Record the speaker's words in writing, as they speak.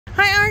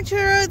Hi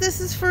Arturo,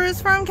 this is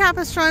Forouz from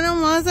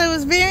CapoMazda. It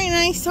was very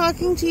nice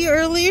talking to you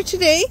earlier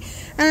today,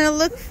 and I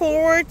look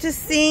forward to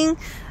seeing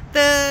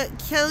the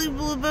Kelley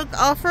Blue Book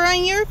offer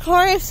on your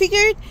car. I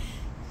figured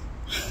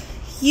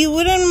you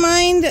wouldn't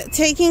mind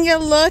taking a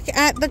look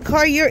at the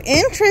car you're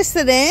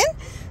interested in.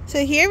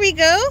 So here we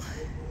go.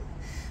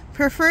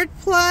 Preferred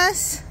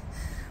Plus,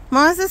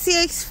 Mazda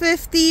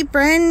CX-50,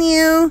 brand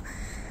new,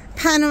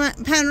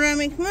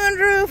 panoramic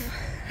moonroof,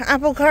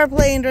 Apple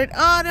CarPlay, Android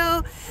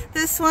Auto.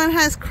 This one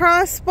has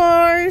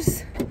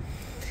crossbars.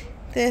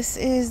 This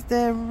is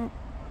the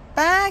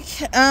back.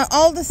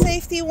 All the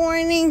safety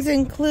warnings,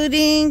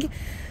 including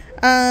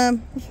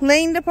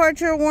lane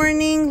departure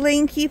warning,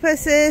 lane keep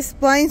assist,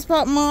 blind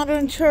spot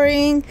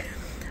monitoring,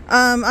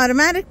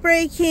 automatic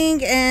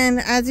braking,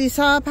 and as you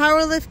saw,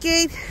 power lift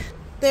gate.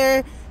 There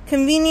are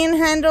convenient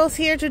handles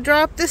here to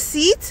drop the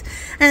seats,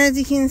 and as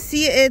you can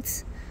see,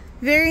 it's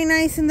very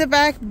nice in the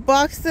back,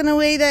 boxed in a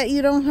way that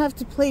you don't have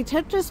to play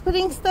Tetris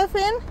putting stuff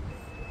in.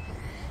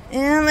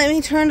 And let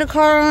me turn the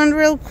car on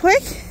real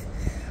quick.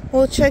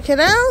 We'll check it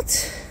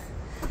out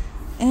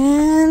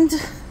and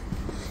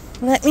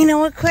let me know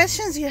what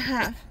questions you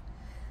have.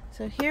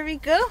 So here we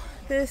go.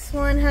 This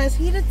one has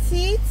heated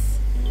seats,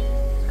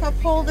 cup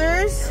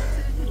holders.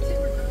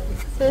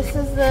 This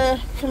is the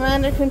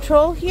command and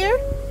control here.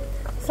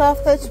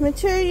 Soft touch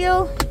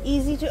material,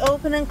 easy to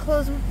open and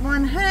close with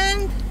one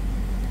hand.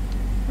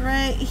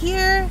 Right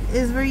here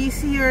is where you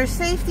see your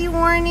safety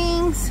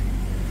warnings.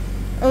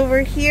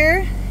 Over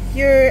here,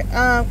 your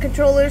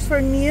controllers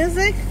for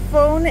music,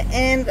 phone,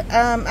 and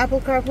Apple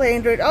CarPlay,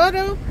 Android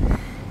Auto.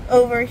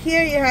 Over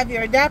here, you have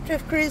your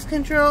adaptive cruise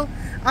control,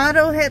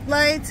 auto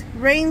headlights,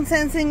 rain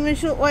sensing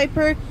windshield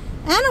wiper,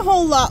 and a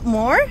whole lot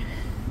more.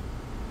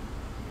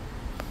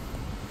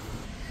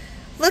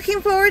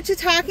 Looking forward to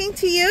talking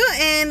to you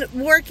and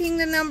working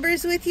the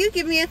numbers with you.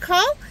 Give me a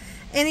call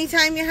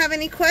anytime you have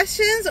any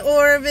questions,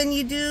 or when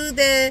you do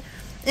the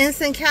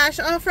instant cash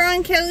offer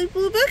on Kelley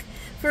Blue Book.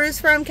 Forouz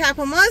from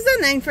CapoMazda,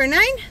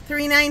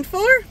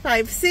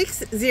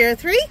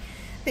 949-394-5603.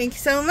 Thank you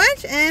so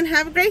much and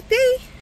have a great day.